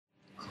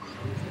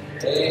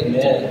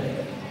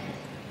Amen.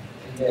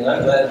 Amen.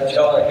 I'm glad that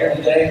y'all are here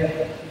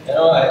today.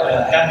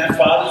 Happy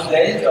Father's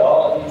Day to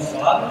all of you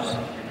fathers.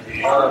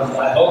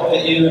 I hope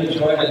that you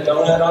enjoyed a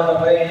donut on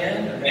the way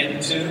in, or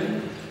maybe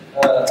two.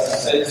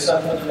 Save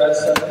some for the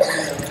rest of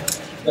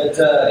us. But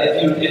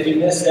if you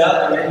missed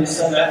out, there may be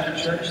some after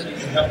church that you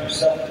can help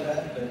yourself to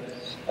that.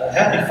 But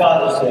happy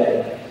Father's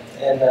Day,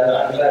 and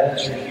I'm glad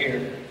that you're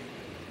here.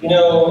 You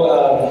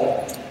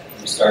know,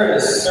 we started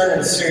a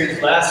sermon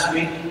series last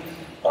week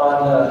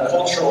on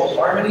cultural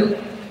harmony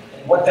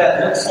and what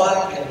that looks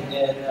like.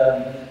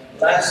 And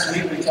last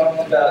week we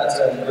talked about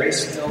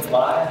grace-filled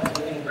lives,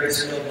 living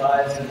grace-filled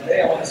lives. And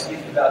today I want to speak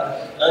about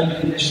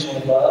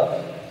unconditional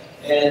love.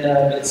 And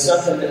it's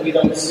something that we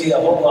don't see a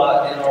whole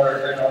lot in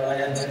our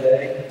land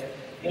today.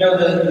 You know,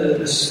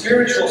 the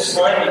spiritual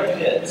slimy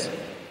pit,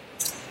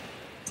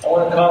 I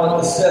want to call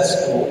it the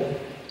cesspool,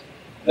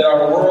 that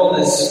our world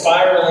is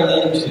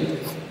spiraling into.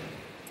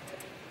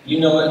 You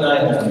know it and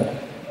I know.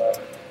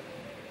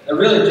 They're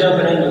really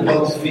jumping in with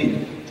both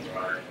feet.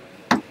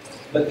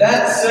 But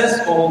that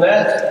cesspool,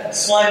 that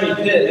slimy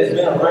pit, has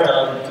been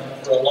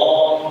around for a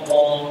long,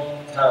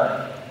 long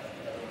time.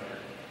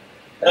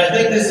 And I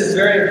think this is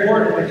very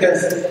important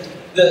because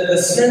the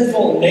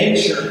sinful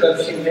nature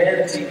of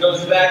humanity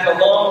goes back a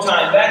long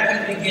time,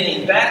 back to the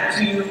beginning, back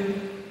to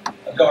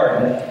a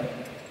garden.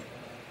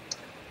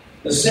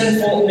 The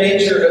sinful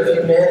nature of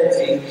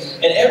humanity.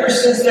 And ever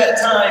since that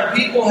time,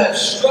 people have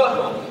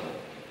struggled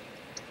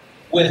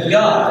with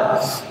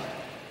God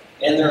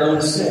and their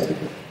own sin.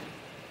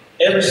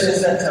 Ever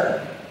since that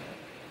time.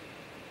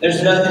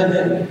 There's nothing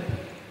new.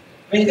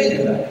 I mean, think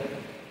about it.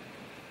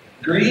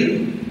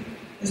 Greed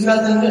is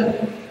nothing new.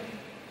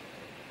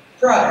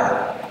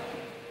 Pride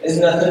is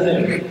nothing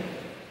new.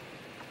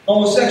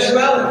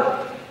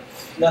 Homosexuality,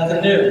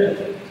 nothing new.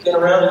 It's been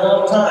around a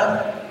long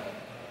time.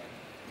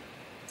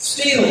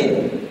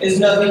 Stealing is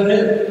nothing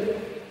new.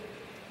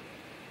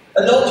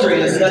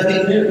 Adultery is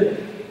nothing new.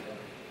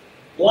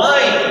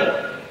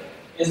 Lying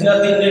is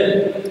nothing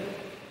new.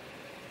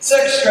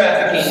 Sex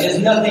trafficking is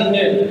nothing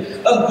new.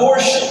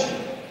 Abortion,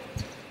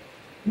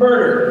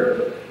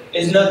 murder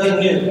is nothing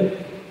new.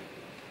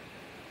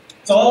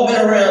 It's all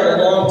been around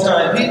a long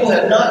time. People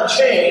have not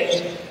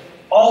changed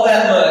all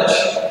that much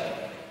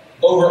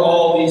over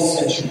all these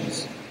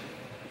centuries.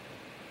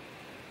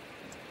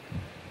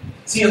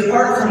 See,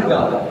 apart from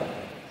God,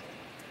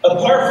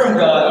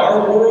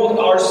 our world,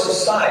 our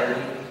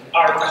society,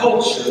 our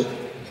culture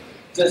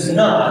does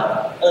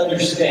not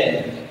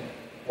understand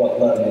what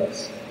love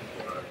is.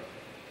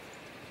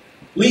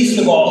 Least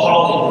of all,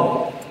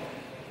 Hollywood.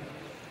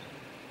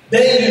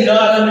 They do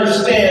not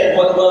understand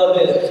what love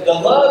is. The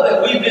love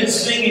that we've been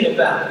singing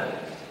about.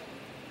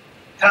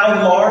 How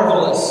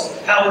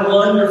marvelous, how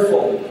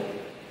wonderful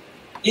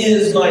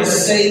is my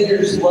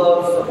Savior's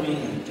love for me.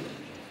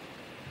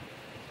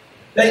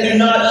 They do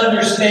not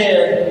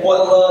understand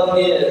what love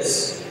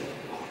is.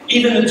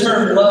 Even the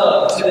term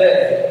love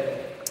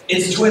today,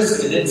 it's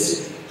twisted,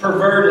 it's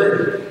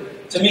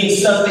perverted to mean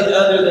something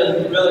other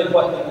than really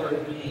what the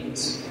word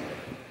means.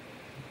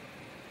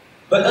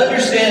 But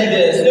understand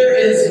this, there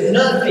is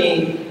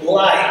nothing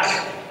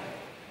like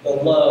the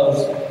love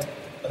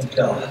of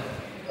God.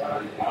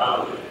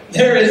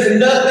 There is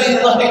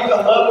nothing like the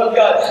love of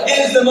God. It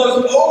is the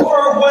most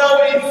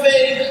overwhelming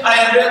thing I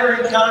have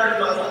ever encountered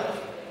in my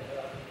life.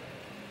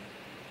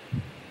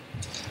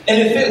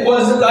 And if it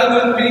wasn't, I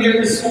wouldn't be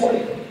here this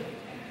morning.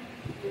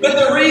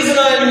 But the reason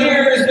I'm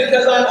here is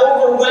because I'm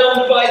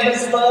overwhelmed by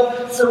His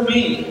love for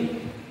me.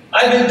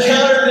 I've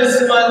encountered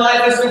this in my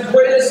life. It's the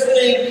greatest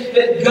thing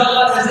that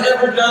God has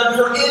ever done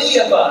for any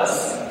of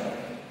us,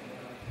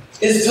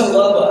 is to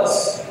love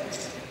us.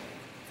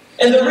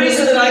 And the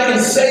reason that I can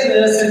say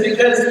this is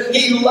because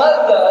He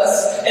loved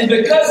us, and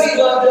because He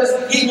loved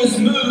us, He was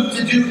moved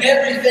to do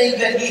everything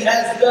that He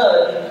has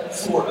done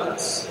for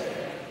us.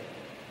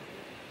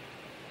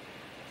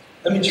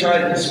 Let me try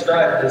to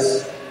describe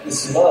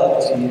this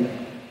love to you.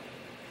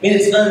 I mean,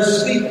 it's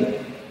unspeakable.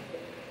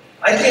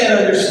 I can't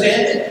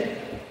understand it.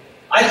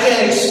 I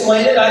can't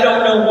explain it. I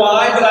don't know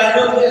why, but I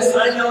know this.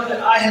 I know that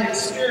I have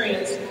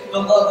experienced the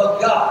love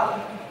of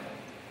God.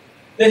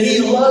 That He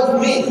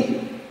loved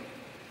me.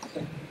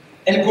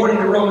 And according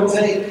to Romans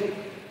 8,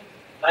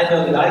 I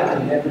know that I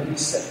can never be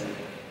separated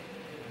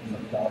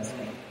from God's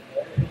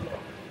love.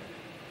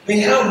 I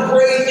mean, how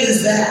great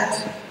is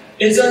that?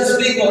 It's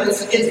unspeakable.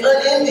 It's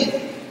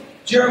unending.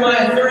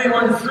 Jeremiah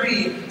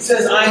 31:3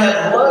 says, I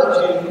have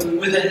loved you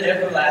with an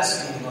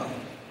everlasting love.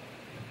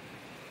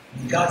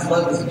 And God's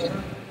love is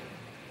eternal.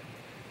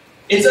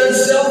 It's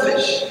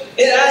unselfish.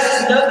 It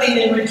asks nothing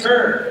in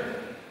return.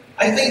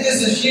 I think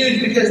this is huge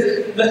because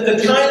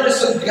the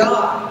kindness of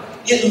God,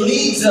 it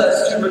leads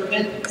us to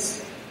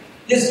repentance.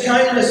 His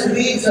kindness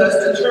leads us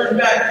to turn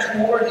back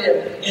toward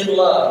Him in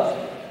love.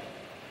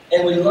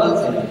 And we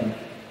love Him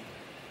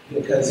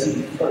because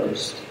He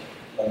first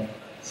loved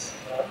us.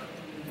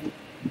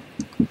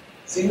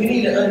 See, we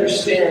need to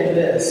understand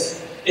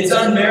this. It's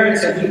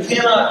unmerited. We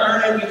cannot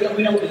earn it.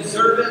 We don't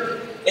deserve it.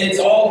 And it's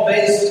all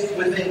based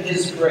within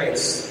His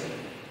grace.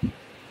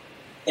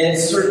 And it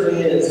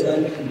certainly is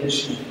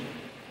unconditional.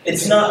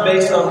 It's not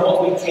based on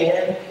what we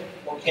can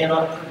or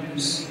cannot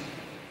produce.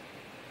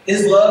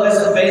 His love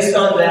isn't based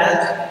on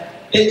that.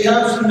 It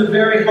comes from the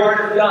very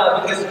heart of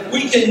God, because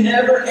we can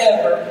never,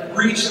 ever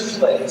reach a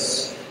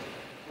place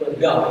where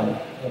God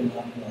will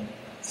not love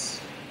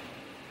us.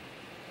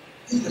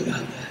 Think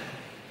about that.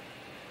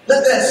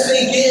 Let that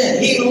sink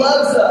in. He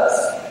loves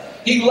us.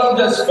 He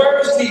loved us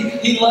first.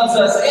 He loves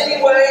us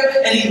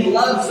anyway. And He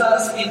loves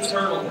us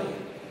eternally.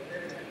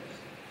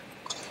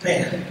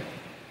 Man,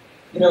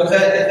 you know, if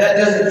that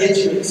doesn't get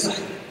you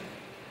excited,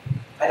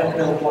 I don't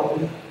know what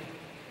will.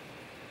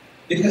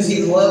 Because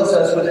He loves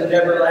us with an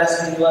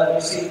everlasting love.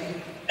 You see,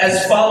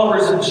 as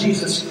followers of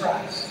Jesus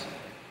Christ,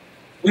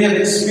 we have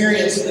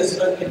experienced this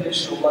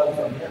unconditional love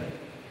from Him.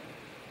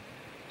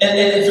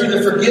 And through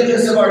the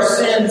forgiveness of our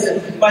sins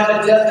and by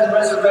the death and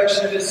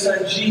resurrection of His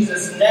Son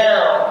Jesus,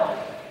 now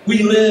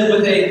we live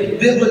with a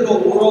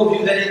biblical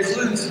worldview that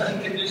includes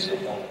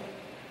unconditional love.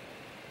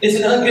 It's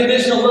an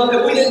unconditional love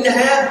that we didn't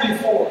have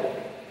before,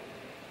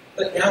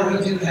 but now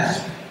we do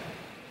have.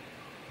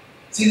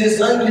 See,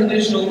 this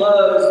unconditional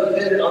love is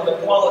dependent on the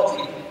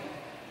quality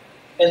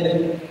and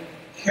the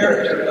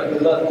character of the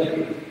love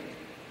giver.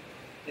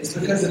 It's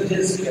because of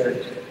His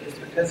character. It's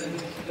because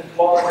of the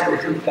quality of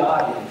who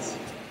God is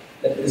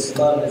that this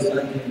love is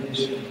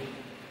unconditional.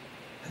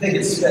 I think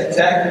it's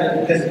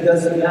spectacular because it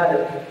doesn't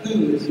matter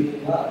who is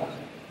being loved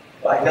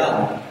by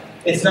God.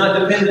 It's not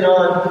dependent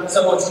on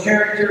someone's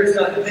character. It's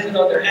not dependent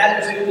on their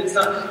attitude. It's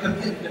not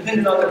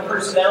dependent on their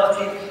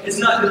personality. It's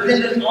not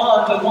dependent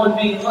on the one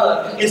being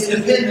loved. It's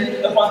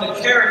dependent upon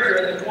the character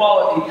and the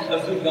quality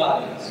of who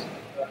God is.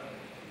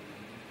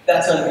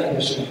 That's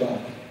unconditional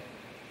love.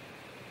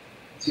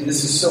 See,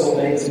 this is so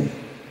amazing.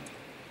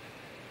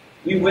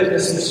 We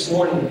witnessed this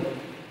morning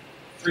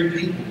 3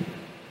 people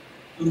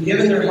who've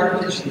given their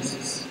heart to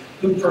Jesus,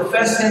 who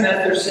professed Him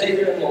as their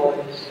Savior and Lord,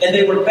 and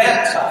they were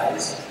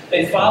baptized.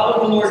 They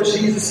followed the Lord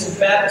Jesus in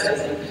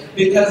baptism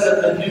because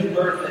of the new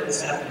birth that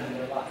has happened in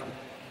their life.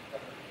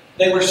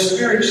 They were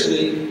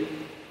spiritually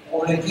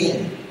born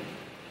again.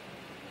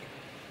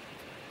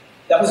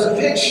 That was a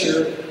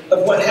picture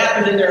of what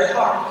happened in their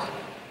heart.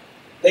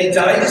 They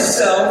died to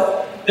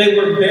self, they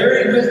were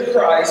buried with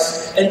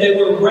Christ, and they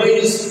were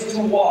raised to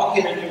walk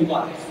in a new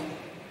life.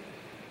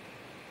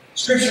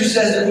 Scripture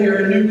says that we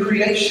are a new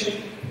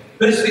creation.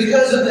 But it's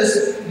because of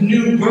this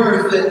new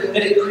birth that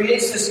it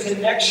creates this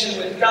connection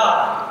with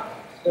God.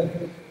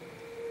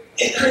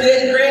 It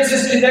creates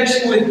this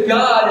connection with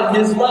God and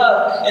His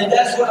love. And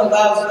that's what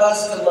allows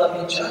us to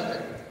love each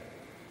other.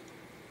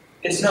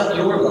 It's not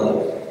your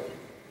love.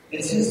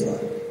 It's His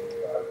love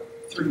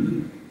through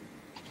you.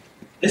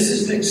 This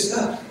is big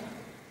stuff.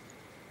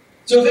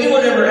 So if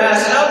anyone ever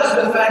asks, how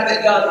does the fact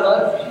that God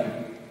loved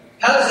you,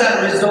 how does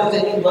that result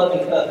in you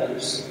loving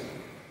others?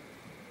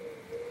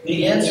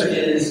 The answer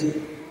is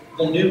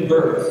the new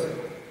birth,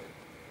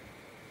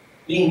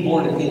 being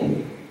born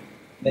again,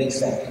 makes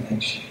that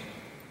connection.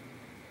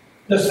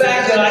 The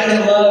fact that I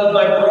can love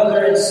my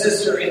brother and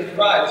sister in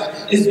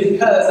Christ is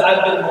because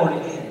I've been born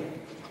again.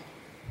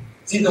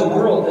 See, the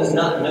world does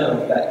not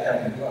know that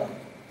kind of love.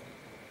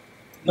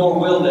 Nor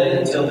will they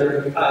until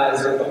their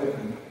eyes are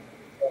open.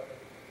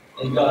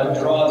 And God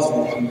draws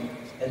them,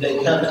 and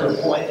they come to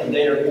a point and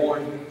they are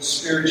born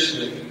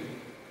spiritually.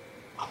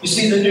 You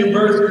see, the new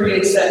birth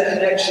creates that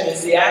connection.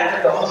 It's the act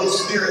of the Holy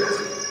Spirit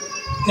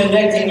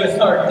connecting with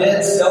our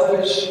dead,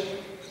 selfish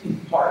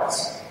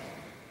hearts.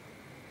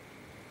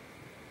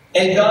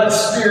 And God's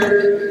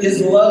Spirit,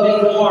 His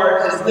loving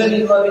heart, His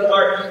living, loving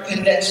heart,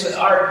 connects with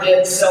our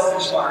dead,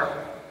 selfish heart.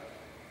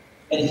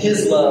 And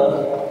His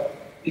love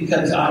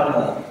becomes our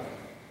love.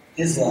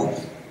 His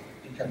love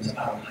becomes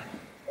our life.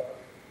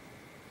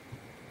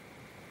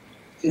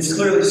 It's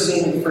clearly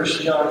seen in 1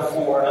 John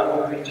 4, and I'm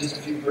going to read just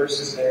a few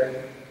verses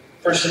there.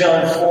 1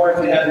 John 4,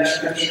 if you have your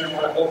scripture, I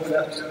want to open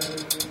up to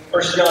it.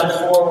 1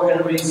 John 4, we're going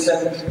to read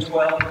 7 through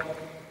 12.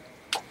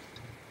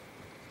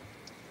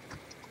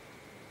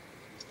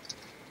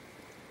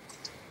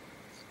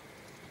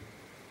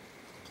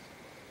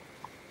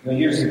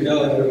 Years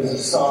ago, there was a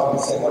song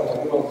that said, what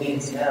the world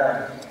needs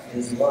now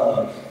is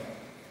love.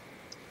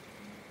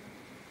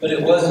 But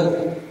it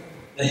wasn't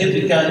the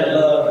hippie kind of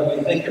love that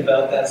we think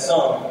about that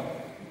song.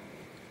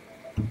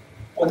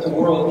 What the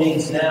world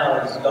needs now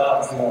is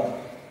God's love.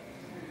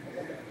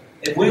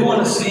 If we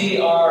want to see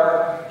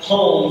our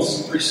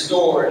homes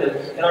restored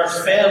and our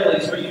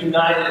families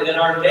reunited and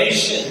our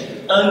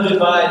nation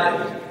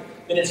undivided,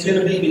 then it's going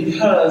to be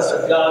because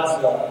of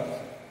God's love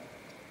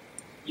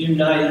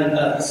uniting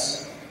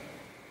us.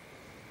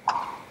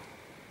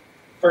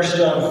 1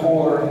 John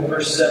 4,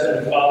 verse 7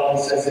 and following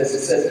says this. It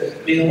says,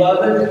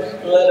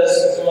 Beloved, let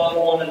us love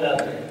one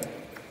another,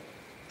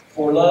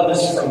 for love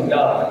is from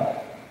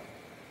God.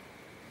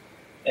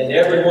 And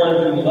everyone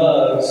who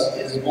loves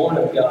is born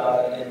of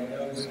God and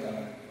knows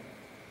God.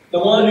 The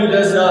one who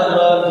does not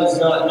love does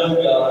not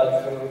know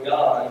God, for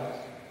God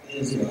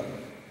is love.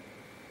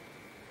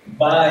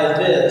 By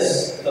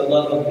this, the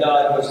love of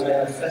God was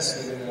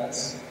manifested in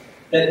us,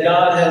 that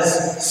God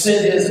has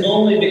sent His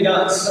only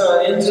begotten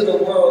Son into the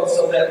world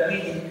so that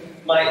we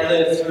might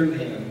live through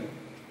Him.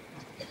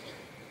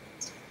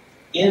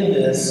 In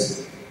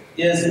this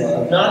is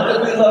love. Not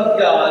that we love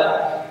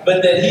God,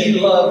 but that He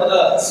loved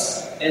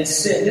us and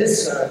sent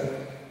His Son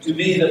to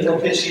be the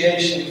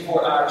propitiation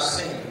for our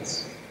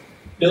sins.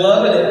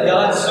 Beloved, if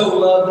God so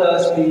loved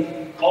us, we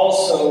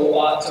also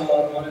ought to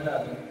love one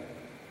another.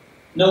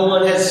 No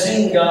one has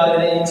seen God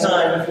at any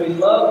time. If we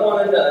love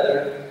one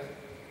another,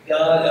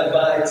 God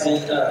abides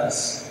in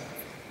us,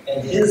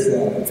 and His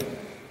love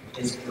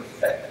is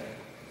perfected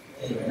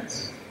in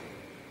us.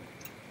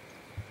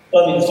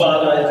 Loving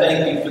Father, I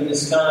thank You for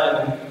this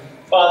time. And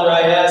Father,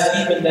 I ask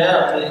even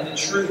now that the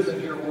truth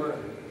of Your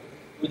word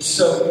would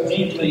soak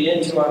deeply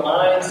into our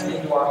minds and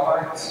into our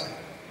hearts.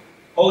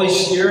 Holy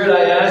Spirit,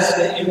 I ask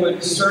that You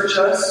would search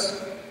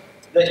us,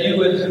 that You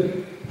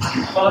would,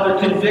 Father,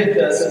 convict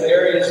us of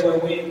areas where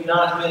we've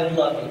not been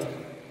loving.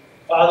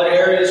 Father,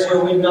 areas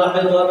where we've not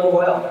been loving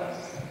well.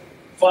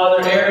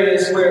 Father,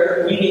 areas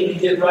where we need to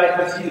get right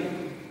with You.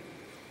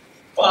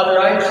 Father,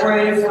 I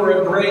pray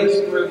for a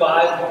great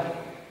revival.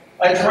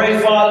 I pray,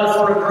 Father,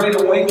 for a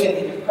great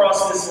awakening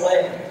across this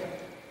land.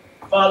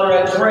 Father,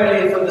 I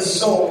pray for the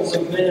souls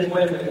of men and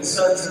women and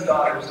sons and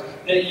daughters,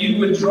 that You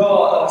would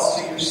draw us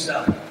to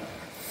Yourself.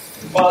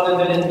 And Father,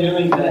 that in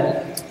doing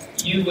that,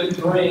 You would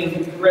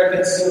bring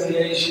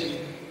reconciliation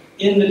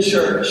in the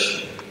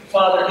church.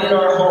 Father, in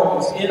our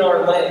homes, in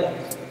our land.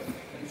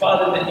 And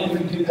Father, that You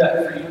would do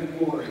that for Your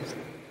glory.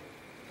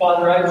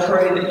 Father, I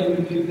pray that You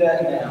would do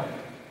that now.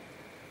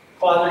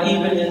 Father,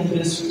 even in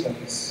this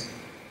place,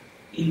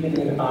 even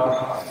in our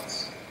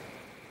hearts.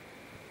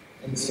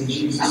 And it's in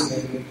Jesus'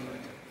 name we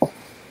pray.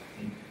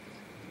 Amen.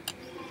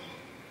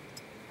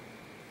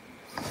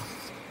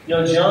 You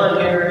know, John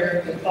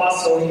here, the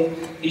apostle,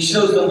 he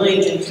shows the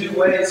link in two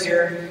ways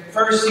here.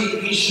 First,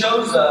 he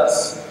shows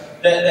us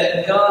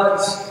that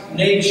God's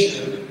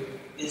nature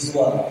is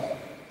love.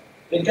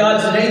 That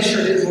God's nature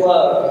is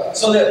love.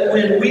 So that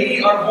when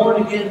we are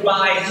born again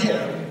by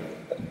Him,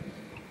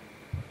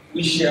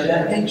 we share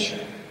that nature.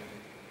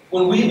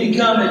 When we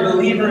become a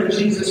believer in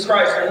Jesus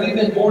Christ, when we've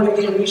been born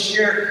again, we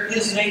share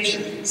His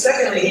nature.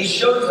 Secondly, He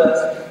shows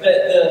us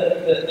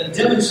that the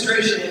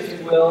demonstration, if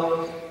you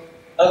will,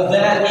 of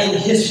that in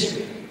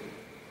history,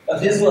 of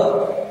His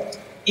love,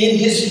 in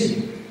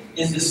history,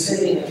 is the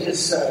sending of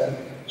His Son,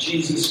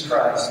 Jesus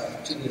Christ,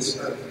 to this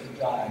earth to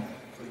die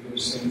for your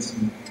sins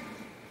and mine.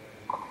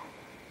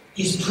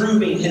 He's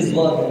proving His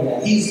love in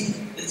that.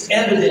 It's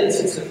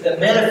evidence, it's a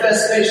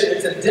manifestation,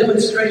 it's a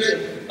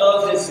demonstration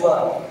of His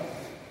love.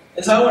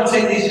 And so I want to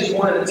take these just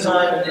one at a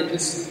time and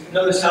just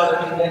notice how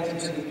they're connected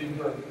to the new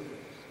birth.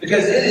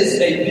 Because it is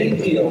a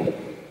big deal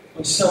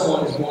when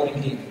someone is born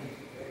again.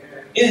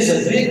 It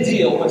is a big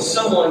deal when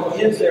someone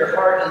gives their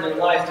heart and their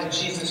life to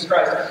Jesus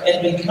Christ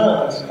and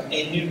becomes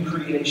a new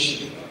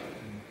creation.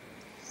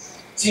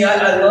 See,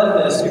 I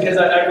love this because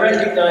I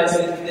recognize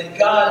that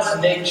God's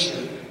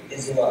nature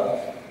is love.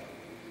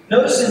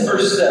 Notice in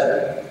verse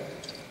 7,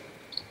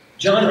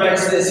 John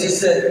writes this. He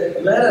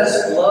said, "Let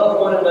us love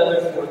one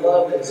another, for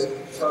love is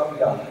from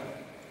God."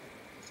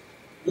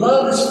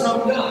 Love is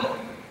from God.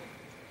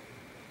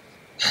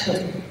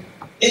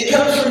 It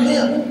comes from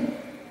Him.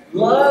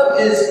 Love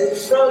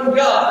is from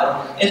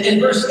God.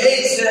 And verse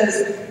 8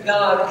 says,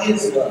 God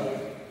is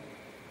love.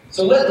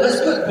 So let's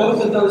put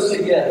both of those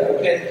together,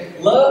 okay?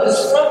 Love is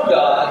from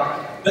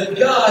God, but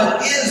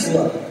God is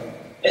love.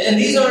 And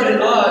these aren't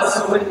at odds.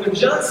 So when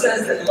John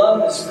says that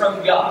love is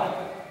from God,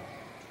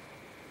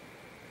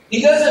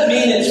 he doesn't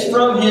mean it's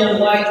from Him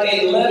like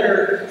a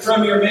letter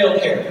from your mail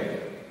carrier.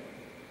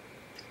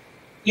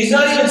 He's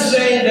not even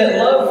saying that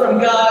love from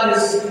God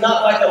is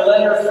not like a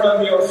letter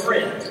from your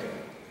friend.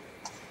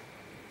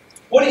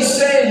 What he's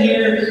saying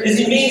here is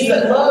he means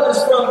that love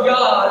is from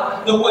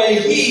God the way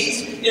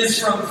heat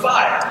is from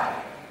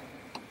fire.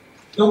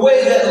 The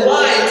way that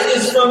light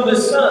is from the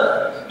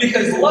sun.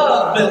 Because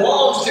love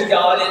belongs to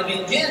God.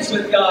 It begins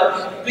with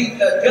God.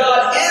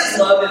 God is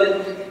love,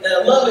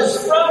 and love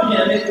is from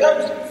Him. It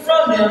comes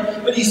from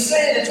Him. But he's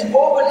saying it's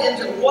woven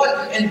into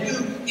what and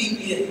who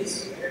He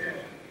is.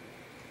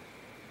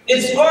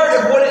 It's part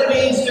of what it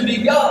means to be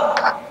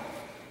God.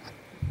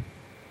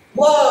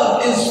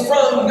 Love is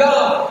from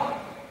God.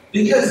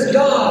 Because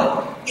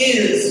God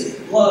is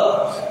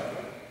love.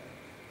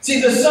 See,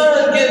 the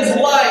sun gives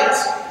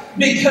light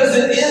because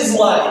it is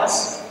light.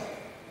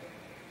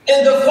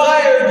 And the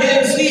fire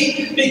gives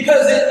heat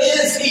because it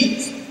is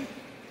heat.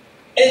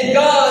 And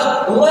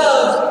God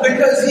loves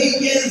because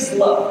He is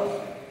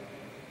love.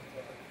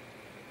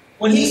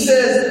 When He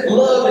says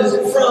love is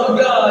from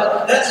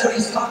God, that's what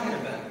He's talking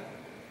about.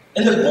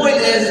 And the point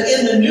is,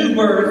 in the new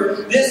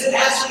birth, this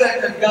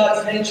aspect of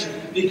God's nature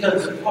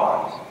becomes a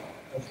part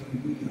of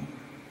who we are.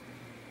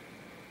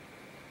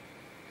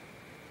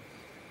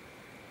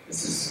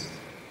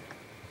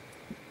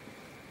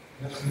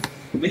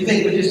 We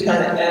think we just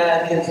kind of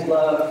add His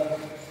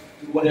love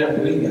to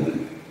whatever we got.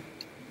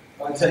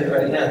 I want to tell you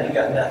right now, you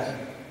got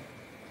nothing.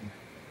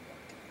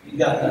 You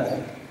got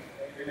nothing.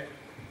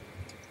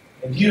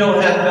 If you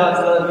don't have God's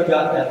love, you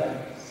got nothing.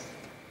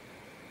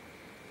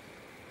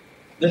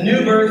 The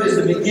new birth is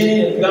the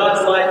beginning of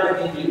God's life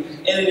within you,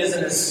 and it is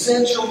an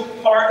essential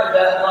part of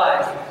that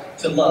life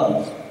to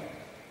love.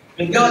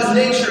 And God's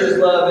nature is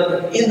love,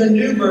 and in the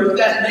new birth,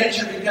 that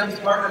nature becomes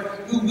part of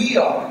who we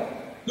are,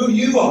 who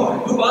you are,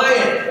 who I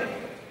am,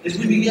 as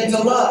we begin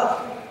to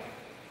love.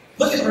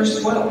 Look at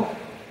verse 12.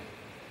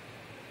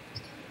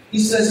 He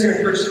says here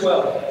in verse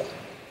 12,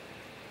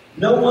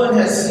 no one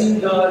has seen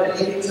God at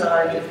any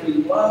time. If we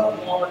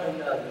love one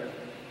another,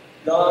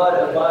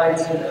 God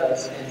abides in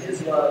us, and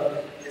His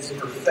love is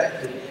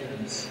perfected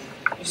in us.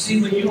 You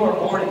see, when you are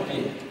born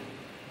again,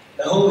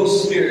 the Holy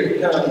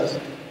Spirit comes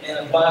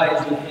and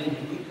abides within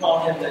you. We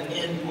call Him the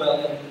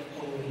indwelling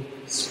Holy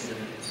Spirit.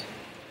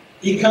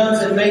 He comes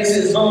and makes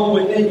His home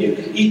within you.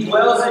 He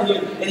dwells in you,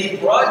 and He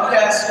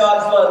broadcasts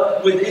God's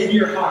love within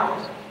your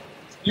heart.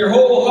 Your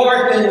whole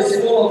heart then is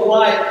full of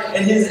light,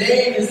 and His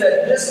aim is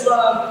that this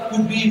love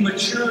would be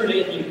matured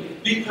in you,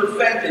 be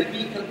perfected,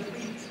 be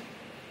complete.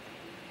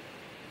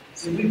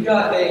 See, we've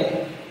got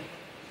a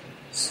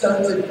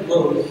stunted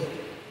growth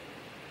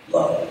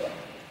love.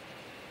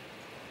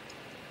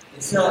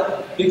 It's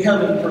not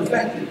becoming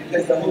perfected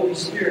because the Holy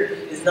Spirit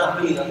is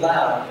not being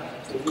allowed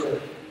to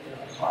work in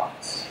our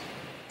hearts.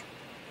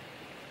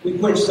 We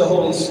quench the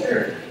Holy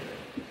Spirit.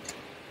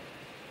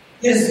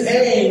 His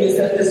aim is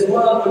that this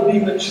love would be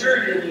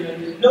matured in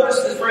you.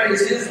 Notice the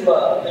phrase, His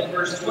love, in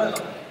verse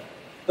 12.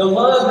 The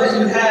love that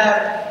you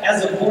have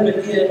as a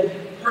born-again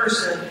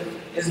person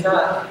is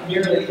not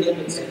merely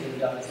imitating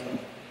God's love.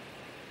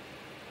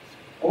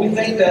 And we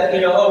think that,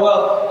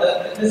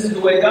 this is the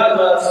way God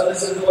loves, so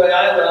this is the way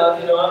I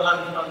love.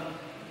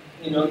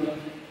 I'm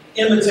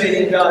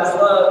imitating God's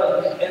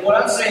love. And what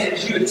I'm saying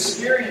is you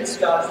experience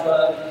God's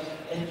love,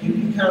 and you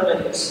become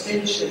an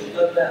extension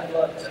of that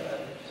love to others.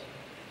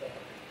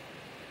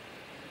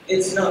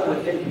 It's not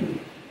within you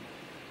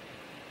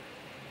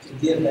to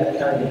give that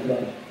kind of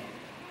love.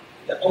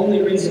 The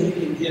only reason you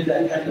can give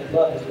that kind of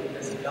love is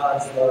because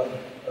God's love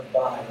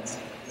abides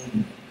in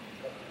you.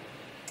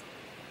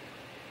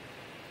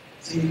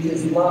 See,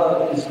 His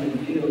love is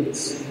revealed in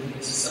sending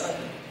His Son.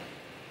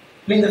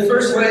 I mean, the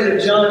first way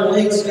that John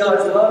links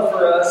God's love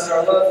for us and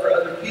our love for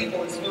other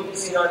people is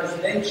focusing on His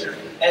nature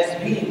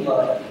as being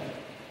love,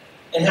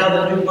 and how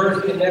the new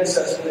birth connects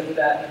us with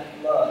that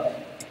love.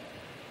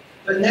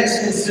 But next,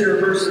 consider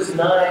verses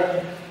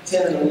 9,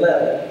 10, and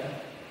 11.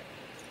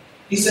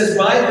 He says,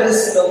 by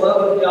this the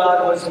love of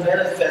God was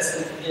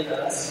manifested in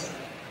us,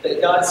 that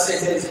God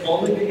sent His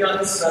only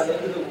begotten Son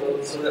into the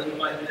world so that we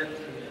might live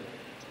through Him.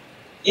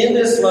 In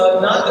this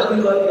love, not that we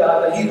love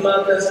God, but He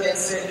loved us and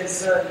sent His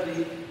Son to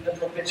be the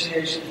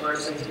propitiation for our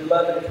sins.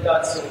 Beloved, if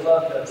God so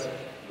loved us,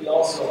 we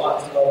also ought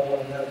to love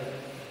one another.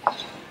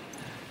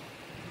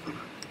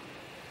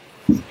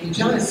 And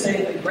John is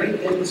saying the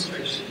great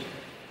demonstration,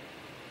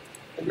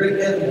 the great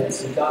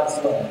evidence of God's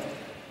love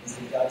is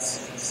that God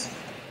sent His Son.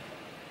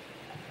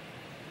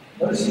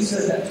 Notice He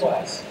says that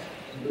twice.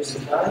 In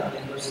verses 9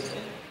 and verse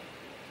 10.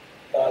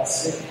 God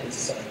sent His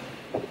Son.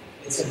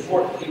 It's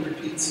important He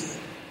repeats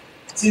it.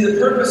 See, the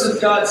purpose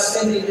of God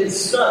sending His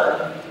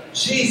Son,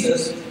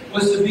 Jesus,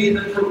 was to be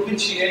the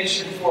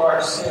propitiation for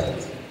our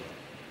sins.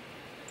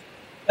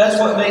 That's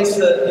what makes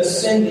the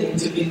sending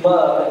to be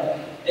love.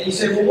 And you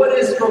say, well, what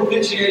is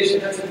propitiation?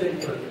 That's a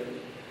big word.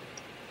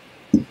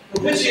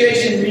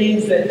 Propitiation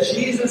means that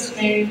Jesus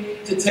came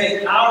to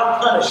take our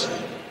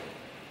punishment.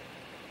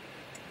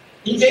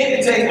 He came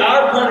to take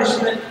our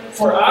punishment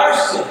for our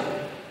sin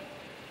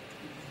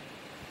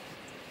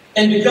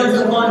and becomes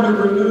the one who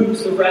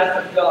removes the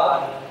wrath of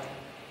God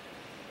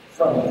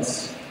from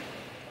us.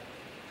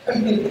 I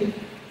mean,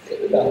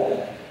 think about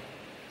that.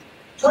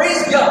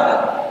 Praise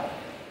God,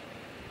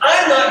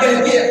 I'm not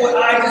going to get what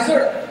I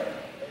deserve.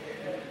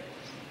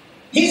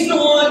 He's the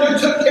one who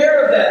took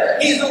care of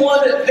that. He's the one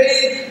that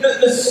paid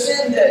the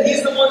sin debt.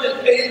 He's the one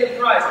that paid the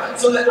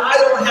price so that I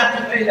don't have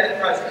to pay that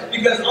price.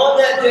 Because on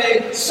that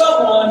day,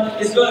 someone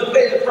is going to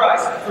pay the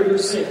price for your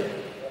sin.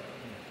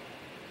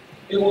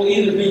 It will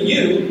either be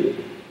you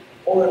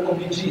or it will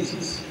be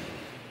Jesus.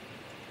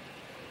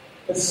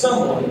 But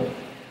someone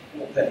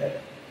will pay.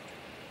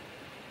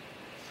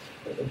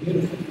 But the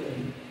beautiful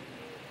thing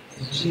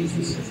is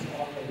Jesus has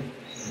already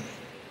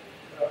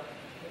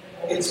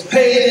paid. It's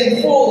paid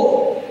in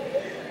full.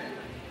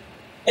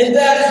 And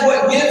that is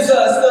what gives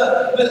us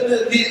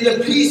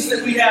the peace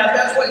that we have.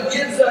 That's what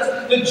gives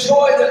us the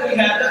joy that we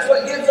have. That's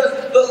what gives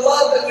us the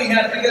love that we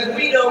have, because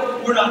we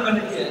know we're not going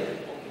to get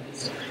what we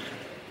deserve.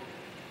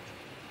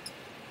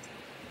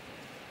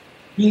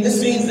 I mean,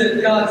 this means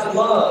that God's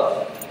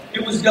love,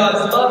 it was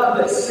God's love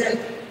that sent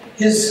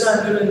His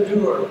Son to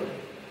endure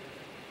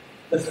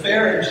the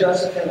fair and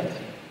just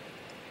penalty,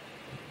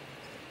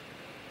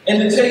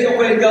 and to take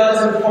away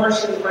God's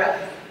impartial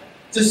wrath,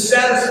 to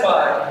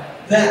satisfy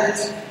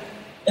that.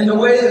 And the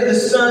way that the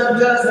Son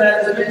does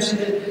that is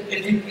mentioned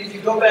if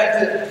you go back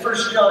to 1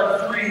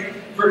 John 3,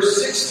 verse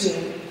 16,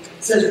 it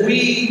says,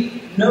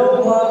 we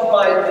know love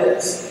by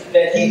this,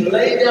 that He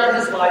laid down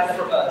His life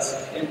for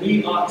us, and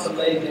we ought to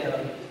lay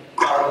down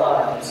our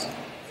lives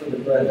for the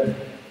brethren.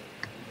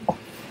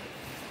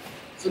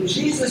 So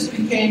Jesus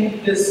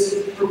became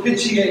this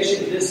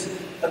propitiation, this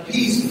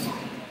appeasement,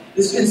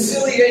 this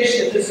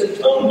conciliation, this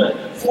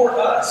atonement for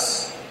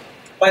us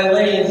by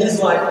laying his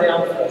life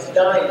down for us,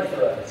 dying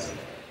for us.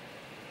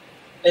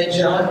 And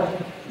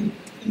John,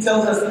 he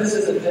tells us this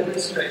is a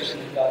demonstration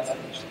of God's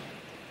nature.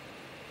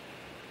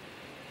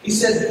 He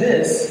said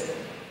this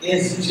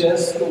is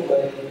just the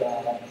way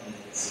God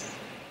is.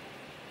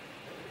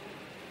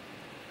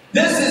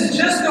 This is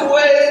just the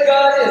way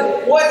God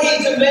is. What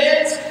he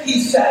demands,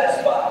 he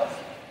satisfies.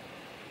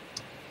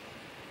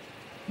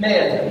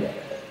 Man,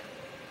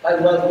 I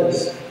love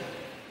this.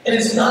 And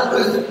it's not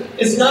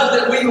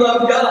that we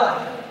love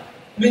God.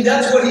 I mean,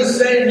 that's what he's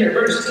saying here,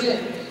 verse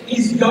 10.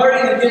 He's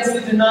guarding against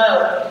the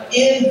denial.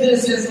 In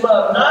this is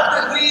love. Not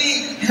that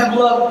we have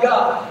loved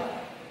God.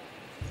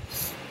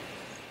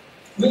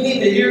 We need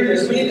to hear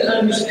this. We need to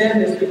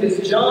understand this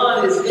because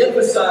John is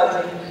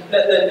emphasizing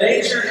that the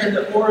nature and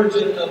the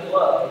origin of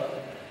love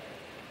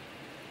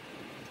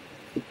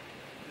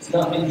does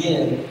not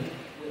begin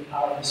with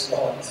our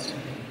response to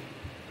him.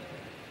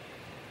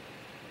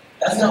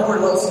 That's not where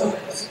love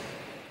starts.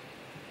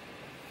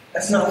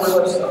 That's not where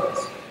love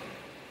starts.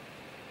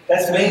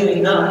 That's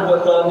mainly not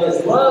what love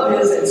is. Love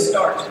is and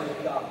starts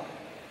with God.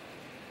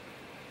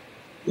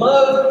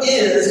 Love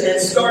is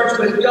and starts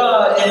with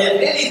God. And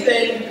if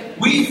anything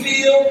we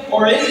feel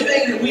or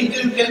anything that we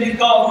do can be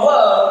called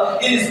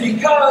love, it is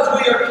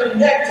because we are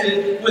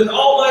connected with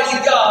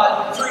Almighty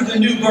God through the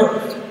new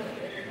birth.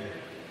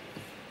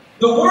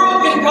 The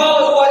world can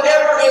call it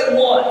whatever it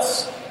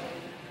wants.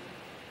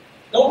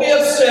 Don't be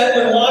upset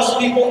when lost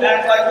people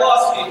act like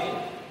lost people.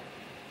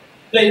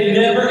 They've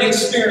never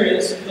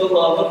experienced the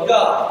love of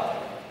God.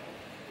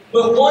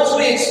 But once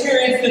we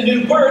experience the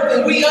new birth,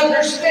 then we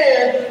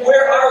understand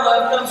where our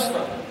love comes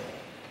from.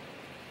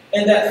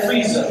 And that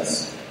frees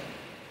us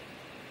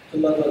to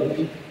love other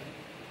people.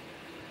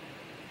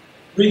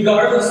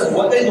 Regardless of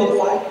what they look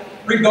like,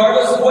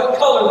 regardless of what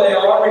color they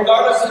are,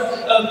 regardless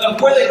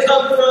of where they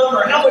come from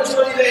or how much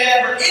money they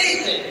have or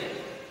anything.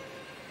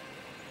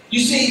 You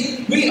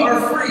see, we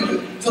are free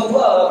to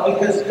love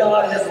because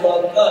God has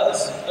loved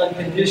us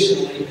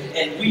unconditionally,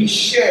 and we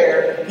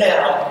share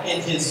now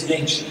in his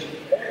nature.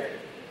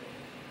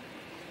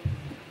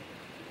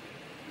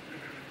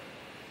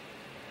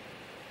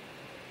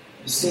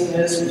 We've seen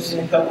this, we've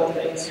seen a couple of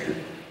things here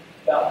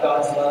about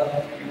God's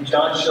love. And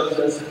John shows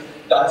us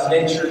God's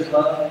nature is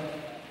love.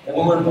 And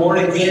when we're born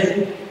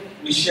again,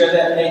 we share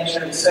that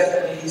nature. And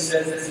secondly, he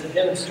says it's a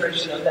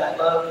demonstration of that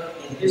love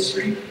in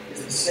history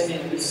is the sending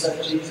of his son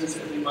Jesus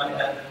that we might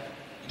have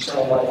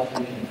eternal life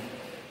through him.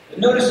 But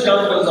notice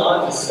John goes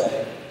on to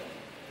say,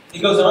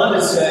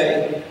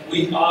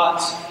 we ought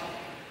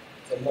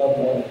to love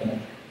one another.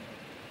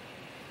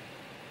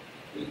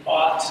 We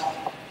ought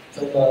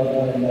to love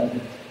one another.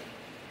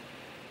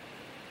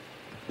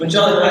 When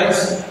John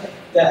writes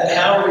that,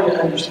 how are we to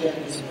understand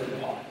this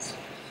word ought?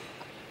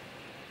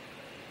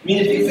 I mean,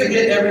 if you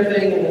forget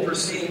everything in the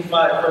preceding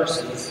 5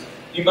 verses,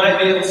 you might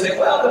be able to say,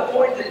 well, the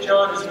point that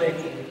John is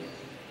making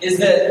is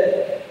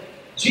that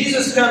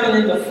Jesus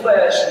coming in the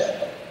flesh,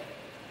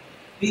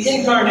 the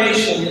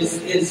incarnation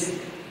is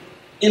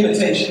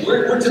imitation.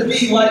 We're to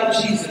be like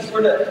Jesus.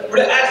 We're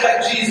to act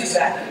like Jesus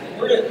acted.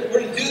 We're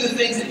to do the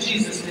things that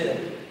Jesus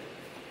did.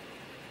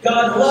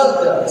 God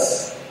loved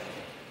us.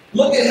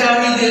 Look at how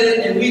he did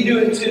it, and we do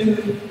it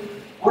too.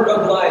 We're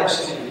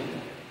obliged to.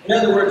 In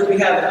other words, we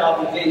have an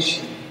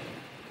obligation.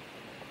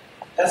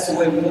 That's the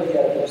way we look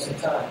at it most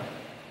of the time.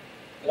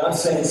 But I'm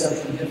saying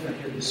something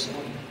different here this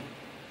morning.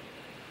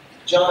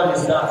 John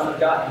has not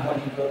forgotten what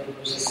he wrote in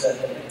verses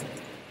 7 and 8.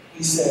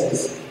 He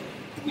says,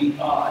 we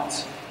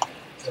ought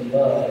to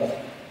love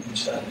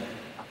each other.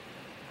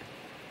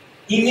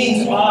 He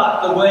means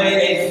ought the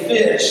way a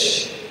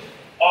fish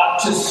ought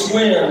to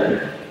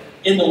swim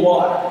in the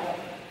water.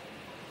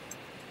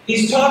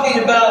 He's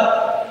talking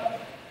about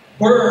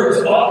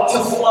birds ought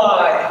to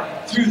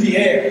fly through the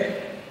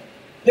air.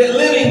 That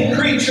living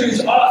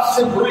creatures ought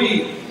to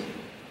breathe.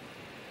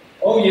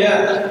 Oh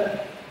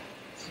yeah.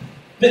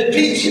 That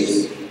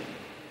peaches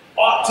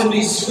ought to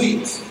be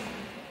sweet.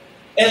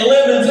 And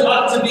lemons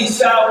ought to be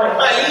sour. And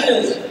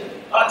hyenas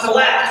ought to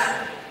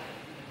laugh.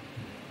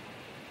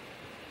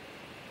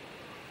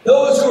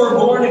 Those who are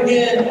born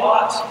again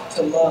ought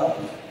to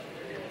love.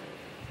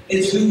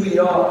 It's who we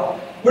are.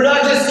 We're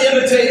not just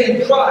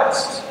imitating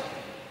Christ.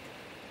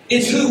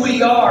 It's who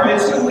we are.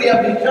 It's who we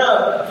have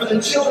become. For the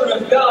children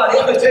of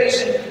God,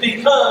 imitation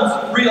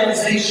becomes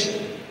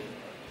realization.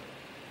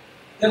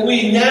 That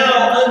we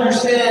now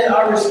understand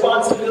our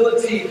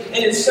responsibility, and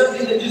it's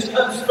something that just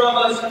comes from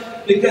us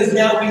because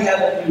now we have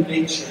a new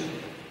nature.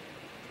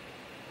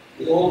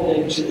 The old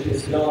nature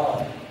is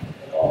gone,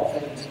 and all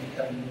things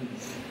become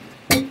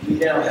new. We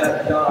now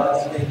have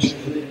God's nature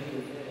living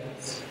within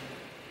us.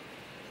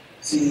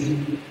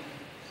 See,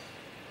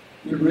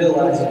 we're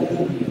realizing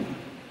who we are.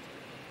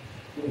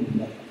 Who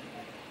we are.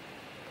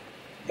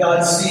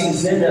 God's seed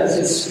is in us.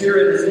 His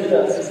Spirit is in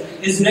us.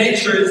 His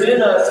nature is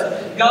in us.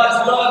 And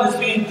God's love is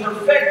being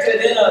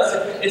perfected in us.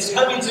 It's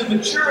coming to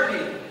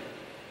maturity.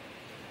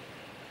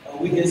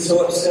 we get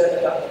so upset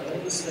about the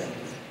littlest things.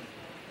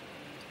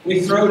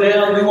 We throw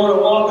down, we want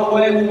to walk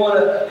away, we want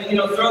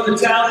to, throw the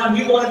towel in,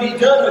 we want to be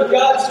done with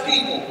God's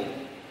people.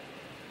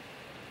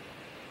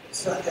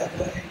 It's not that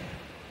way.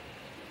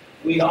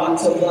 We ought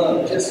to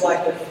love just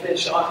like the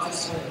fish ought to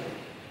swim.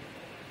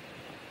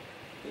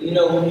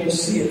 When you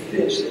see a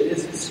fish that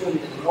isn't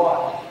swimming in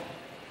water,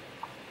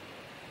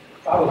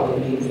 it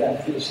probably means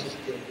that fish is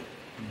dead.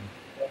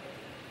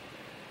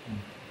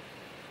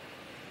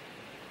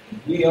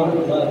 If we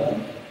aren't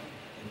loving,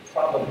 it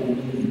probably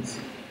means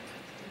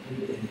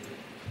we're dead.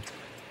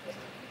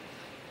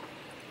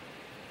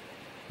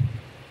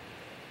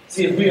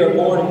 See, if we are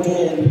born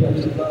again, we are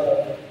to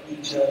love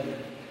each other.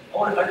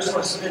 I just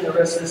want to spend the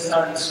rest of this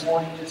time this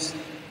morning just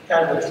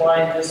kind of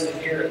applying this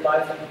here at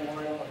Life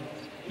Memorial.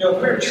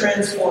 If we're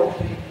transformed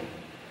people,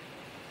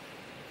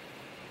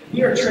 if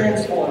we are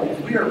transformed, if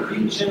we are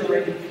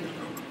regenerated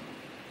people,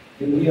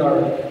 then we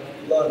are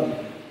loving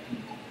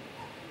people.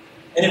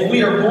 And if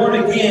we are born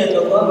again,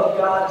 the love of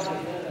God is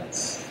within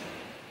us.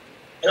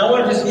 And I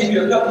want to just give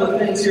you a couple of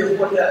things here of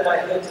what that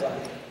might look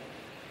like,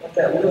 what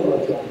that will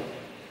look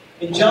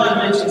like. John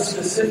mentioned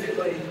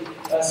specifically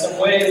some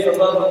ways the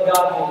love of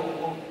God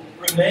will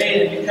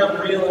remain and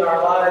become real in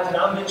our lives, and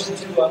I'll mention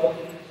two of them.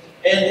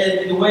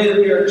 And the way that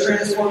we are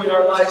transforming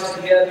our lives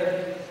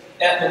together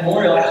at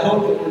Memorial, I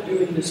hope that we're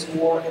doing this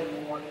more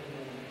and more and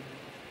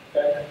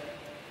more. Okay?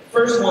 The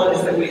first one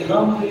is that we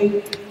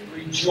humbly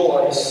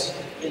rejoice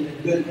in the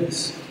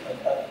goodness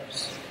of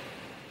others.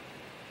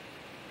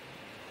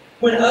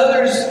 When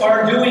others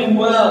are doing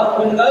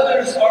well, when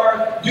others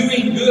are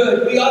doing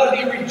good, we ought to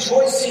be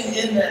rejoicing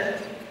in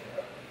that.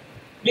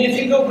 If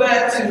you go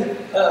back to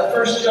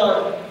 1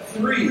 John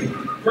 3,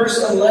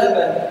 verse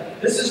 11,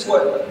 this is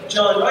what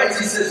John writes.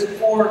 He says,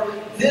 "For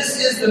this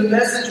is the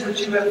message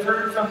which you have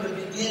heard from the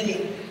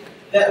beginning,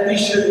 that we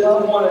should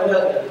love one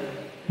another.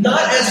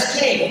 Not as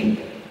Cain,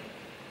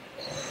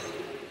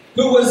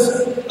 who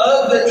was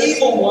of the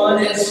evil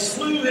one and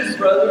slew his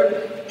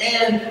brother.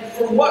 And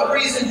for what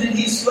reason did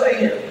he slay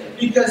him?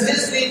 Because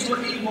his deeds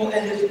were evil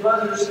and his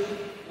brothers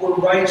were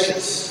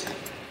righteous.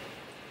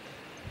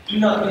 Do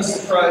not be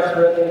surprised,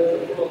 brethren,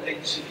 if the world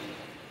hates you."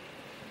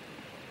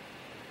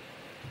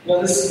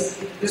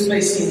 This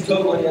may seem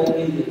totally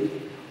unneeded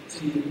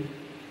to you.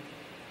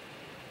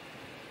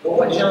 But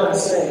what John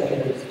is saying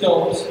here is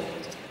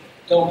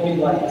don't be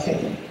like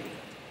Cain.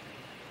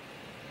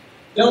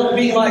 Don't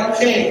be like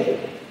Cain,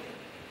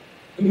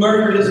 who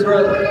murdered his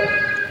brother.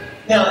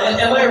 Now,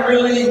 am I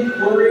really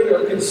worried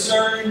or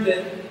concerned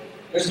that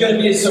there's going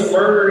to be some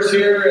murders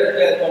here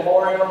at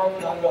Memorial?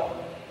 Not at all.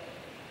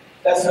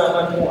 That's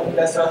not my point.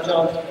 That's not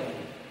John's point.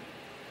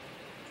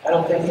 I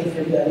don't think he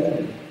did that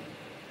either.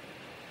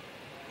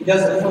 He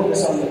doesn't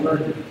focus on the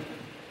murder.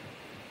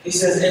 He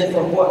says, and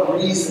for what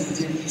reason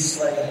did he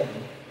slay him?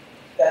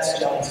 That's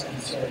John's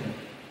concern.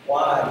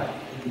 Why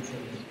did he kill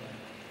his brother?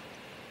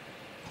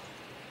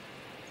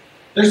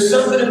 There's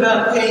something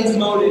about Cain's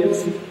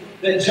motive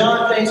that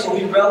John thinks will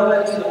be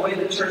relevant to the way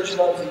the church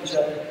loves each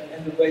other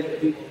and the way that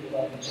people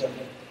love each other.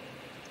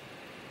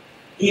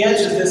 He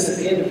answers this at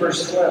the end of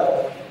verse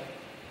 12.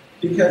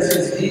 Because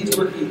his deeds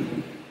were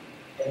evil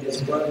and his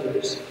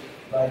brothers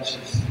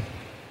righteous.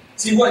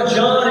 See, what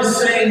John is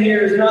saying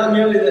here is not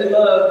merely that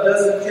love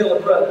doesn't kill a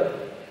brother,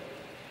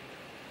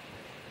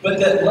 but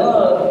that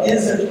love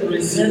isn't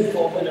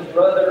resentful when a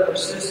brother or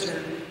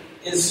sister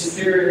is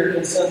superior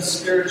in some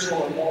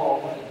spiritual or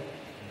moral way.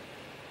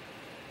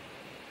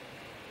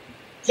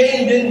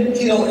 Cain didn't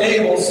kill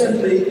Abel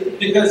simply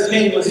because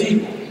Cain was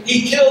evil.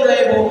 He killed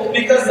Abel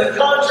because the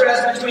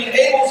contrast between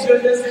Abel's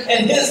goodness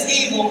and his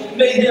evil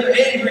made him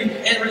angry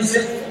and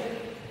resentful.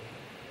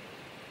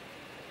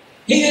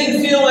 He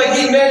didn't feel like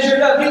he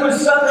measured up. He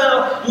was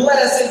somehow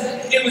less.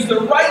 And it was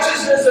the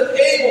righteousness of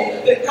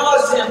Abel that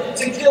caused him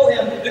to kill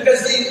him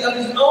because of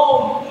his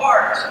own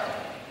heart,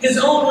 his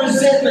own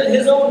resentment,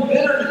 his own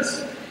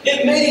bitterness.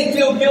 It made him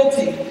feel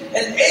guilty.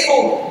 And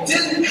Abel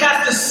didn't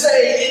have to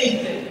say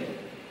anything.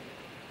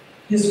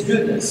 His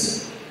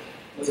goodness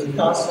was a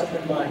constant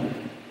reminder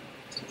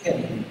to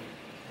Cain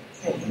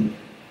that Cain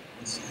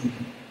was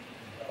evil.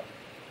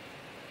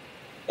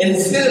 And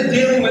instead of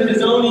dealing with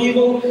his own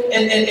evil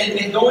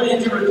and going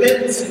into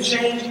repentance and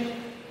change,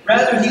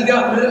 rather he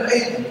got rid of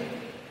Abel.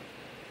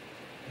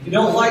 If you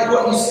don't like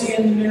what you see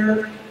in the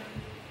mirror,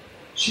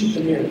 shoot the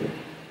mirror.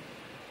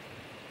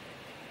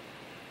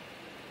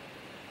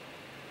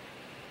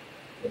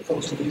 But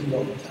folks, we do it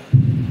all the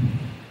time.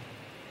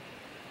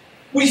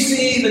 We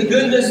see the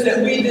goodness that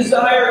we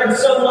desire in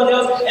someone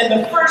else, and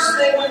the first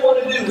thing we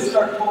want to do is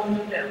start pulling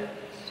them down.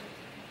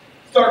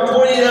 Start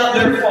pointing out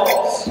their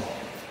faults.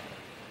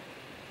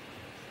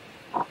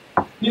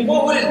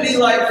 What would it be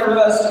like for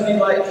us to be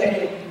like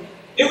Cain?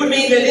 It would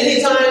mean that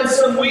anytime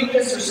some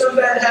weakness or some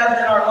bad habit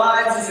in our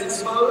lives is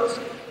exposed,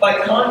 by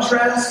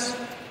contrast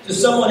to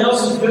someone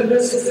else's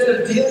goodness, instead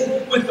of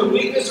dealing with the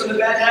weakness or the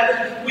bad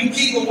habit, we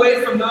keep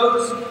away from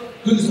those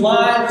whose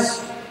lives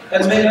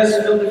have made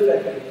us feel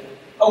defective.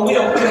 Oh, we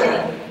don't kill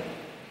them.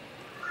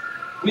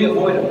 We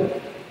avoid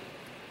them.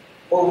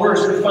 Or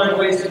worse, we find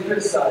ways to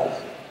criticize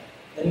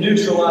and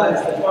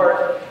neutralize the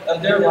part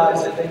of their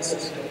lives that makes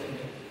us feel good.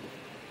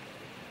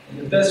 And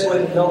the best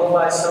way to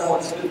nullify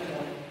someone's good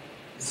point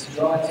is to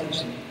draw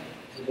attention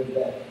to their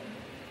bad.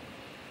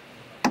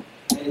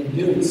 And in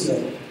doing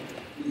so,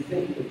 we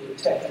think we're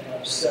protecting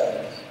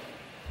ourselves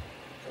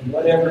from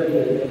whatever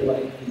good they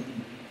might be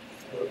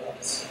for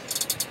us.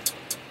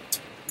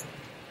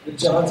 But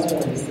John's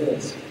point is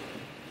this: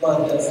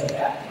 love doesn't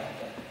act like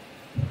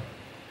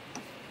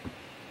that.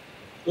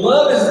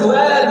 Love is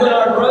glad when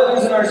our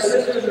brothers and our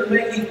sisters are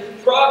making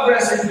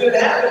progress in good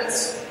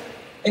habits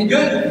and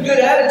good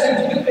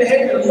attitudes, good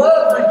behavior.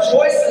 Love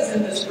rejoices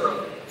in this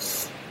growth.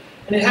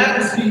 And if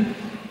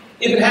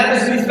it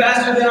happens to be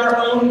faster than our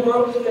own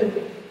growth, then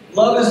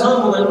love is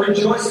humble and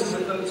rejoices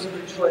with those who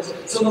rejoice.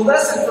 So the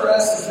lesson for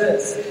us is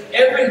this: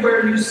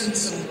 everywhere you see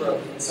some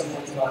growth in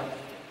someone's life,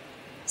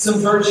 some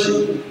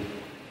virtue,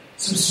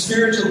 some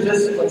spiritual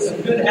discipline,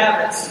 some good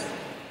habits,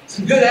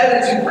 some good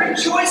attitude,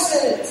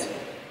 rejoice in it.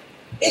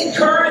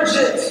 Encourage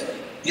it.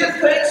 Give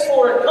thanks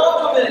for it.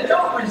 Compliment it.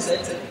 Don't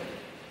resent it.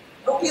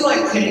 Don't be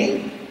like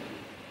Cain.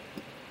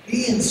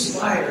 Be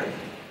inspired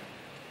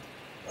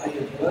by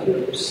your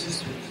brother or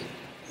sister's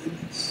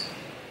goodness.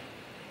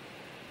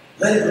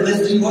 Let it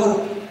lift you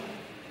up.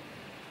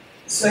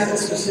 The second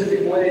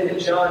specific way that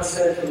John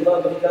said the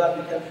love of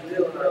God becomes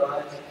real in our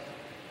lives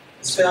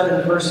is found in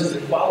the verses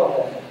that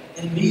follow that.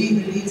 And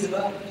meeting the needs of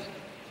others,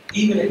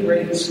 even at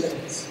great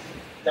expense.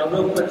 Now,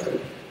 real quickly,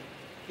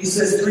 he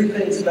says three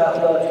things about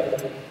love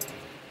here.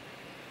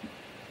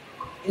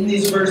 In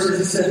these verses,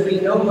 he says, we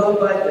know love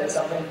by this.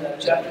 I'm in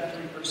chapter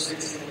 3, verse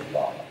 16 and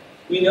following.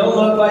 We know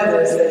love by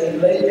this, that he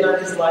laid down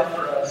his life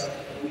for us,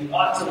 and we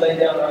ought to lay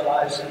down our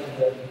lives for the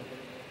brethren.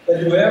 But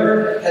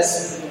whoever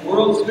has the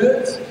world's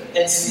goods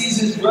and sees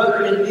his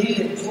brother in need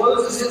and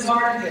closes his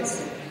heart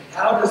against him,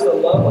 how does the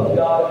love of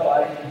God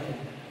abide in him?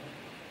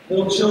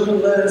 Little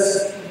children, let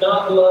us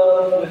not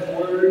love with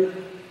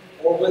word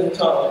or with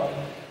tongue,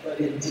 but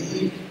in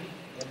deed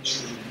and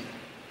truth.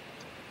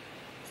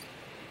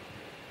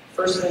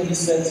 First thing he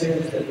says here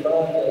is that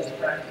love does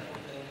practical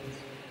things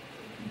for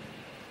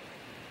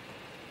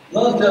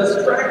people. Love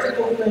does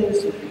practical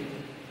things for people.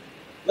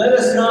 Let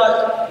us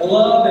not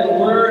love in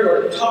word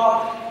or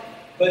talk,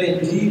 but in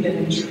deed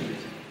and in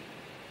truth.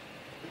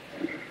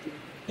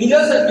 He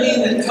doesn't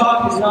mean that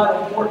talk is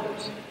not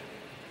important.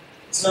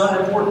 It's not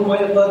an important way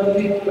of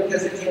loving people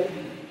because it can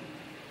be.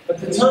 But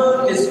the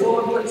tongue is full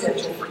of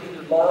potential for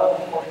either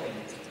love or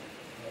hate.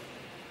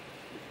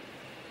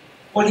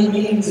 What he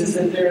means is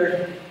that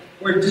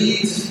where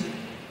deeds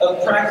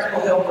of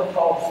practical help are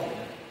called for,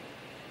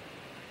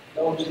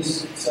 don't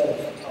just settle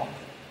for talk.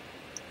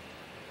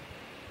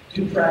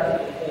 Do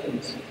practical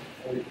things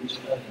for each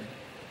other.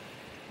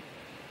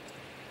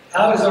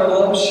 How is our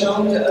love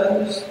shown to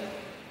others?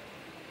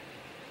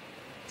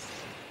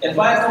 If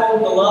I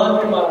fold the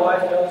laundry, my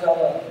wife knows I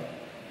love her.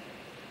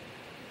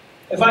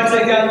 If I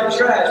take out the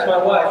trash, my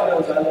wife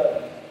knows I love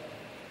her.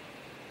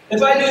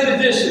 If I do the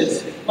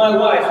dishes, my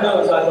wife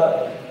knows I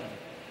love her.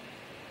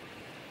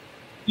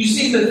 You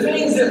see, the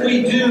things that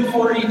we do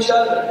for each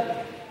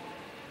other.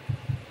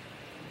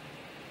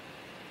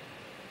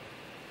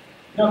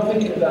 You know, I'm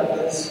thinking about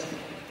this.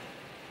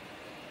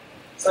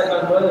 It's like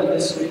my brother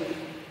this week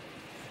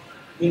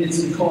needed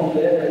some cold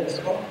air in his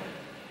car.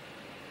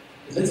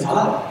 Because it's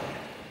hot.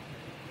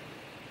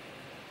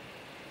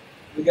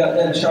 We got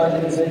done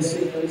charging his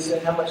AC, and he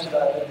said, how much did I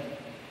owe you?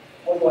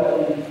 What do I owe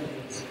you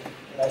for this?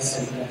 And I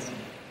said, nothing.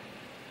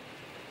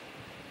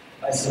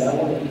 I said, I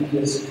want to do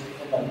this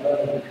for my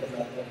brother because I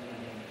love him.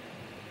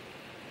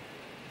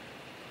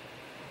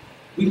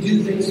 We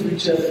do things for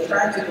each other,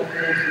 practical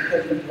things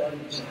because we love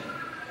each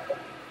other.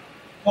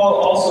 Paul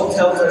also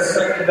tells us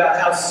something about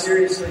how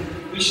seriously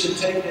we should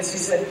take this. He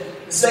said,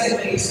 the second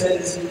thing he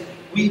said is,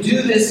 we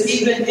do this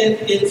even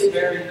if it's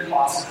very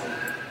costly.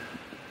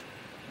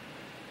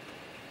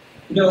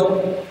 You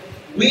know,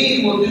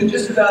 we will do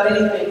just about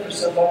anything for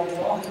somebody as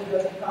long as it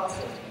doesn't cost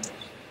us much.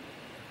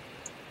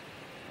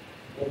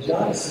 What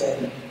John is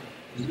saying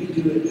is we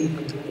do it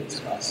even when it's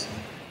costly.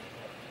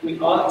 We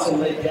ought to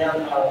lay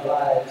down our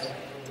lives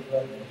for the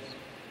brothers.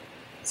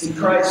 See,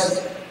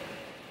 Christ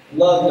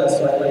loved us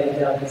by laying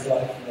down his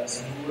life for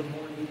us. And we're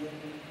born again.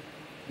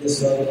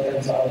 This love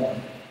becomes our love.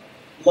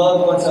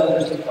 Love wants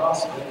others to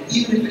prosper. And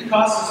even if it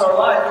costs us our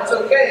life, it's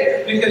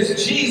okay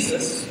because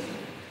Jesus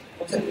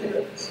will take care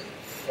of us.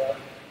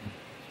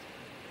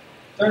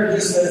 Third,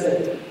 he says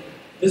that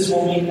this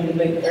will mean we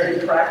make very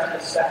practical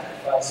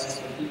sacrifices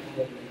for people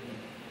that we need.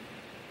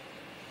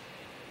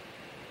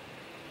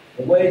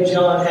 The way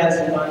John has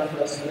in mind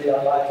for us to lay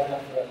our life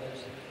down for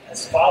others,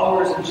 as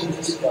followers of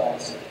Jesus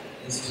Christ,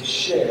 is to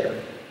share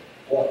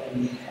what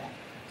we have.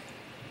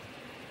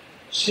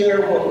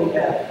 Share what we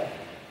have.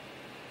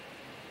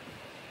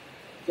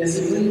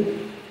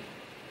 Physically,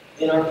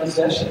 in our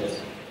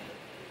possessions.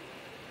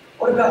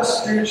 What about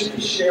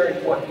spiritually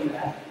sharing what you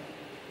have?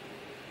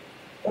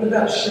 What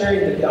about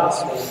sharing the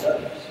gospel with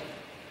others?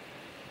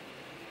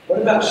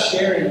 What about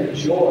sharing the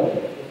joy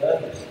with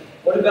others?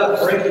 What about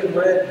breaking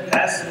bread and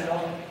passing it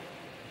on?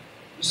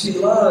 You see,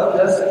 love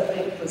doesn't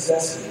think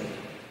possessively.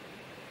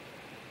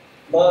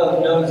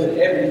 Love knows that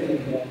everything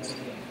belongs to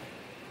God.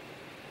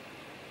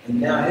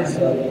 And now His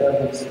love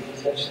governs the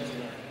possessions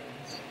in our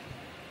hands.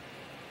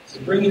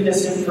 So bringing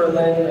this in for a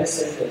landing, I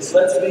say this.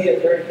 Let's be a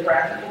very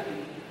practical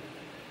people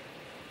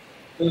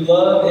who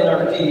love in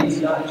our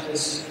deeds, not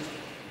just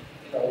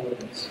in our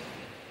words.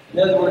 In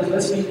other words,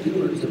 let's be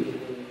doers of the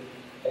word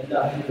and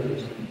not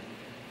hearers of it.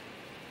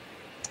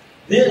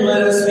 Then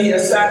let us be a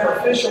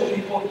sacrificial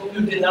people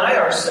who deny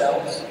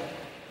ourselves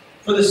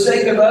for the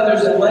sake of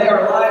others and lay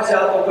our lives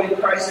out the way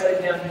Christ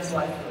laid down His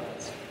life for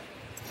us.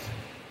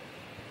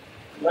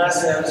 And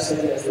lastly, I would say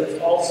this.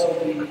 Let's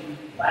also be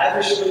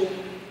lavishly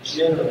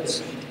generous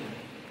people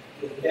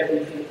with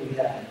everything we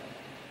have,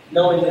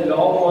 knowing that it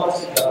all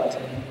belongs to God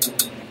and He belongs to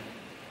us.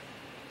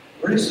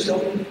 We're His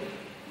children.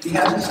 We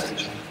have His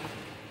nature.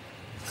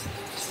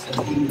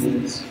 And He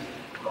is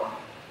God.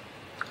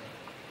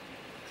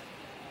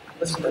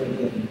 Let's pray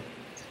together.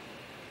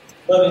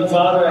 Loving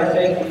Father, I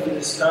thank You for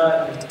this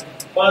time.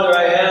 Father,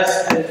 I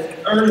ask that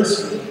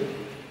earnestly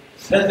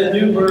that the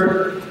new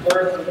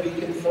birth would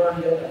be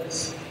confirmed in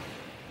us.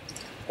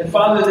 And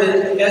Father,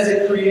 that as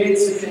it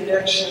creates a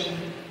connection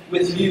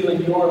with You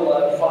and Your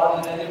love,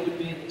 Father, that it would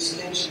be an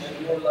extension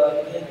of Your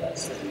love in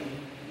us, that we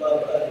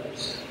love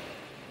others.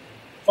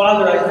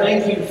 Father, I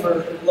thank You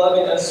for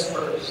loving us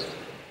first.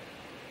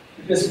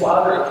 Because,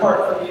 Father,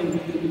 apart from You, we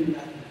can do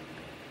nothing.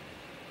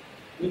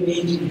 We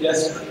need You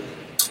desperately.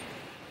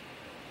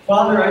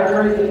 Father, I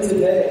pray that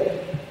today,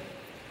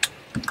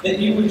 that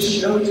You would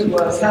show to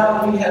us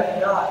how we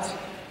have not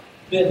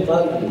been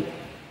loving.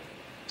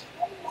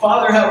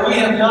 Father, how we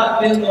have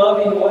not been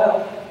loving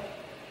well.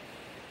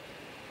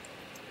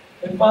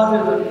 And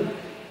Father, the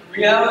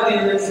reality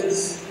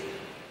is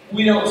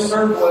we don't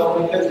serve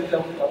well because we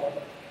don't love.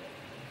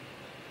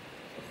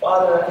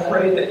 Father, I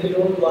pray that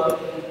Your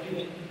love would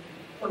be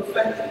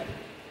perfected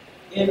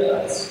in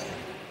us.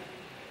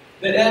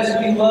 That as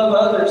we love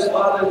others,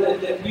 Father,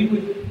 that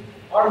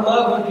our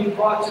love would be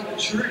brought to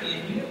maturity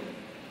in You.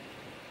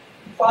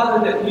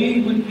 Father, that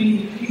we would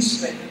be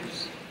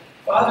peacemakers.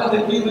 Father,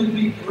 that we would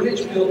be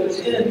bridge builders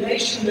in a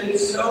nation that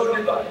is so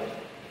divided.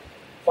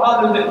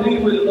 Father, that we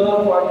would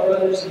love our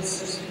brothers and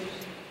sisters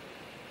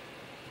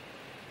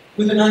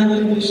with an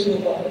unconditional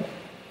love.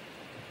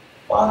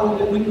 Father,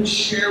 that we would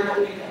share what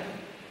we have.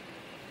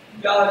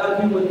 God,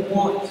 that we would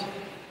want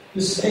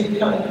the same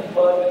kind of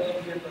love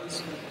that You give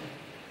us.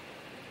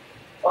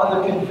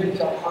 Father,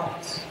 convict our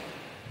hearts.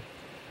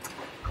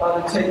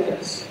 Father, take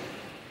us.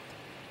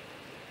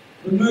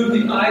 Remove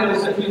the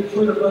idols that we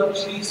put above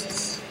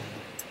Jesus.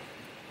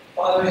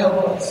 Father,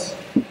 help us.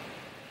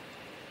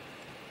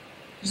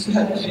 Just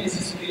let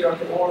Jesus be our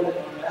Lord and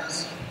our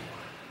Master.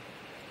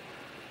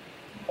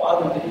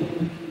 Father, that You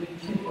would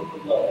rekindle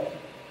the love.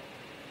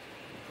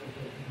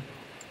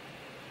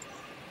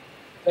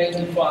 Thank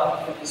You,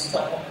 Father, for this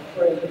time. I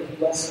pray that Your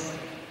blessing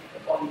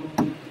upon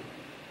You.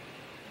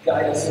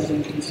 Guide us as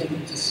we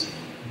continue to see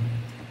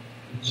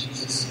You. In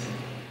Jesus'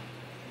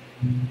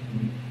 name.